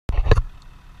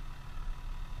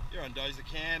You're on Dozer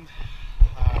Cam,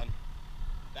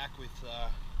 back with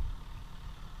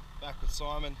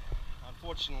Simon.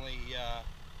 Unfortunately,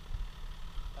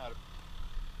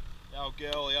 the old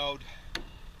girl, the old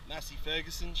Massey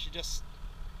Ferguson, she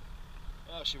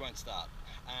won't start.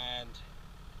 And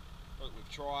look,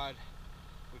 we've tried.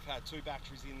 We've had 2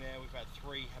 batteries in there. We've had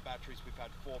 3 batteries. We've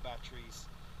had 4 batteries.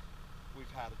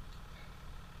 We've had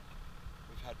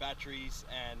batteries,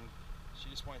 and she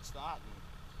just won't start. And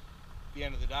at the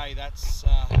end of the day, that's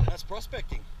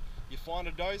prospecting. You find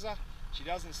a dozer, she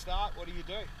doesn't start. What do? You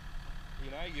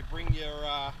know, you bring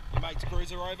your mate's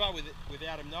cruiser over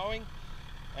without him knowing,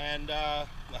 and no,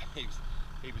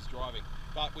 he was driving.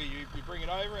 But you bring it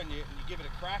over and you give it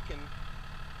a crack, and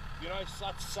you know,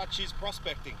 such is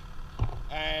prospecting.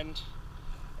 And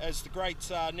as the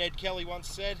great Ned Kelly once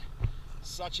said,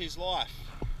 such is life.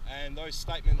 And those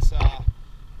statements are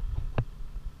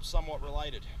somewhat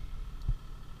related.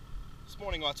 This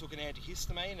morning I took an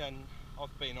antihistamine, and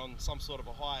I've been on some sort of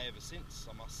a high ever since,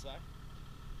 I must say.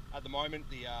 At the moment,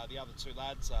 the other 2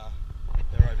 lads,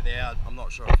 they're over there. I'm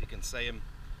not sure if you can see them,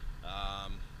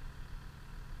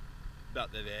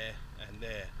 but they're there, and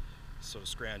they're sort of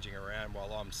scrounging around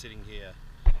while I'm sitting here,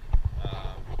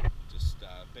 just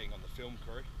being on the film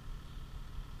crew.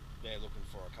 They're looking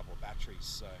for a couple of batteries.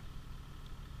 So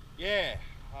yeah,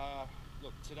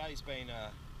 look, today's been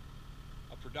a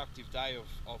productive day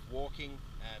of walking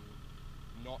and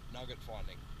not nugget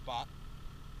finding, but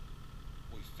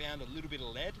we found a little bit of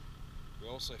lead. We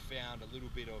also found a little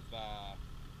bit of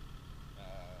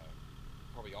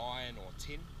probably iron or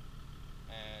tin,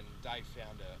 and Dave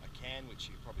found a can, which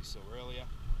you probably saw earlier.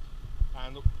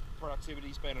 And look,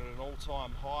 productivity's been at an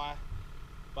all-time high,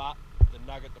 but the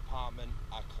nugget department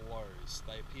are closed.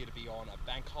 They appear to be on a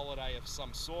bank holiday of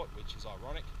some sort, which is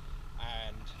ironic.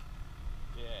 And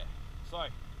yeah, so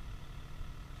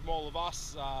from all of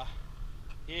us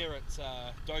here at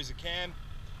Dozer Cam,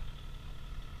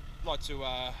 I'd like to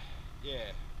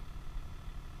yeah,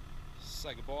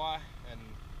 say goodbye, and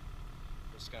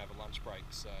we're just gonna have a lunch break.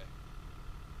 So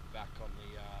back on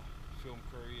the film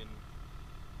crew in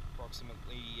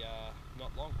approximately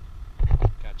not long.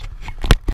 Catch ya.